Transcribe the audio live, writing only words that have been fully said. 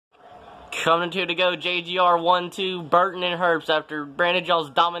Coming to go, JGR 1-2, Burton and Herbst after Brandon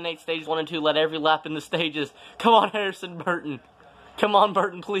Jones dominates stage 1 and 2, led every lap in the stages. Come on, Harrison Burton. Come on,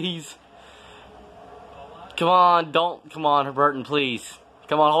 Burton, please. Come on, come on, Burton, please.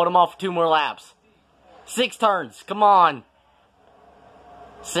 Come on, hold him off for 2 more laps. 6 turns, come on.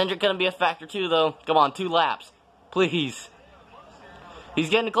 Cindric gonna be a factor too, though. Come on, 2 laps, please.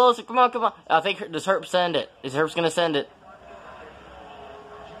 He's getting closer, come on, come on. I think, does Herbst send it? Is Herbst gonna send it?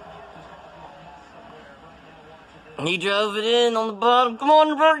 He drove it in on the bottom. Come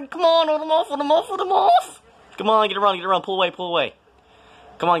on, Burton. Come on, hold him off, hold him off, hold him off. Come on, get a run, pull away, pull away.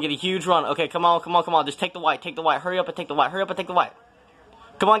 Come on, get a huge run. Okay, come on, come on, come on. Just take the white, take the white. Hurry up and take the white, hurry up and take the white.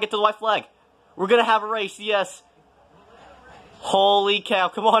 Come on, get to the white flag. We're gonna have a race, yes. Holy cow.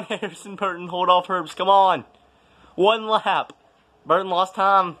 Come on, Harrison Burton. Hold off Herbst. Come on. 1 lap. Burton lost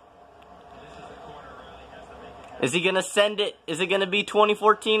time. Is he gonna send it? Is it gonna be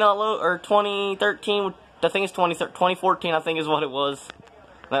 2014 or 2013? I think it's 2014, I think is what it was.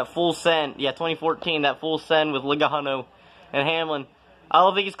 That full send. Yeah, 2014, that full send with Logano and Hamlin. I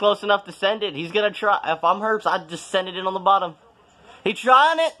don't think he's close enough to send it. He's going to try. If I'm Herbst, I'd just send it in on the bottom. He's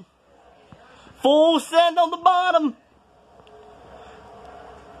trying it. Full send on the bottom.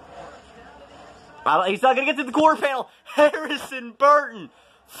 He's not going to get to the quarter panel. Harrison Burton.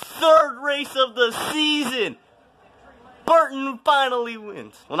 3rd race of the season. Burton finally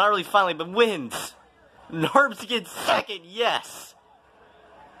wins. Well, not really finally, but wins. Herbst gets 2nd, yes.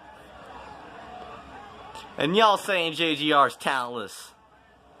 And y'all saying JGR's talentless.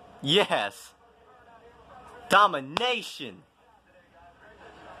 Yes. Domination.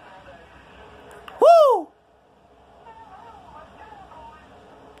 Woo!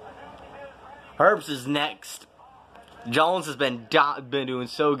 Herbst is next. Jones has been doing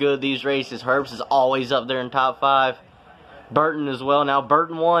so good these races. Herbst is always up there in top 5. Burton as well. Now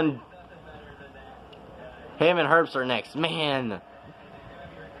Burton won. Him and Herbst are next. Man.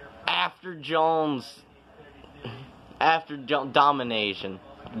 After Jones. After domination.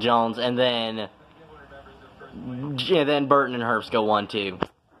 Jones. And then. Yeah, then Burton and Herbst go 1-2.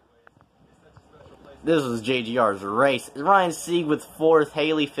 This is JGR's race. Ryan Sieg with 4th.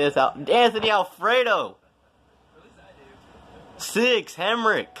 Haley 5th. Anthony Alfredo. 6.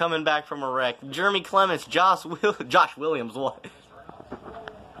 Hemrick coming back from a wreck. Jeremy Clements. Josh Williams. What?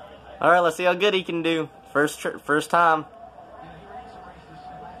 Alright, let's see how good he can do. First time.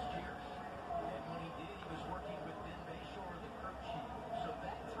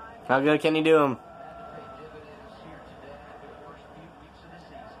 How good can he do him?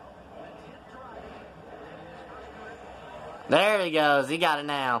 There he goes. He got it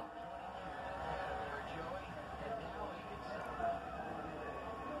now.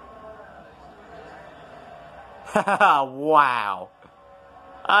 Wow.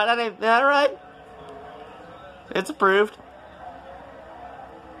 That ain't that right? It's approved.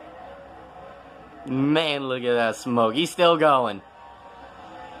 Man, look at that smoke. He's still going.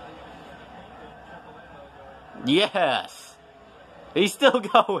 Yes. He's still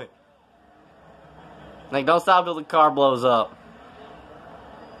going. Like, don't stop till the car blows up.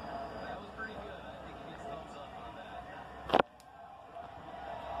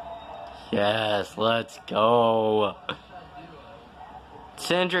 Yes, let's go.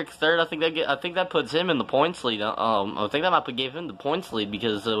 Cindric 3rd. I think that puts him in the points lead. I think that might give him the points lead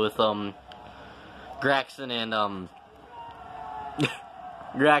because with Graxton and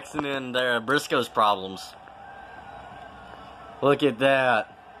Graxton and Briscoe's problems. Look at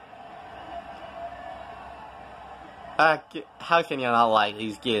that. How can you not like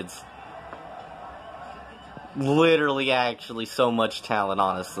these kids? Literally, actually, so much talent,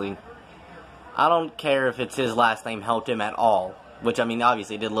 honestly. I don't care if it's his last name helped him at all. Which, I mean,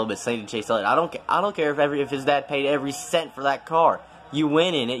 obviously, he did a little bit to Chase Elliott. I don't care if his dad paid every cent for that car. You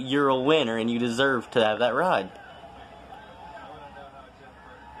win in it, you're a winner, and you deserve to have that ride.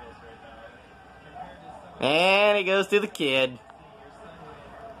 And it goes to the kid.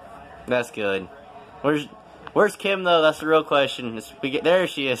 That's good. Where's Kim, though? That's the real question. There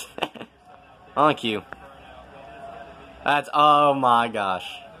she is. On cue. Oh my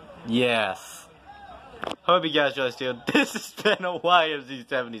gosh. Yes. Hope you guys enjoyed this video. This has been a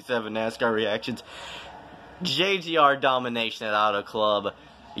YFZ77 NASCAR Reactions. JGR domination at Auto Club.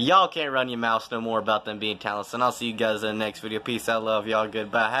 Y'all can't run your mouths no more about them being talentless. And I'll see you guys in the next video. Peace out, love y'all.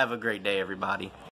 Goodbye. Have a great day, everybody.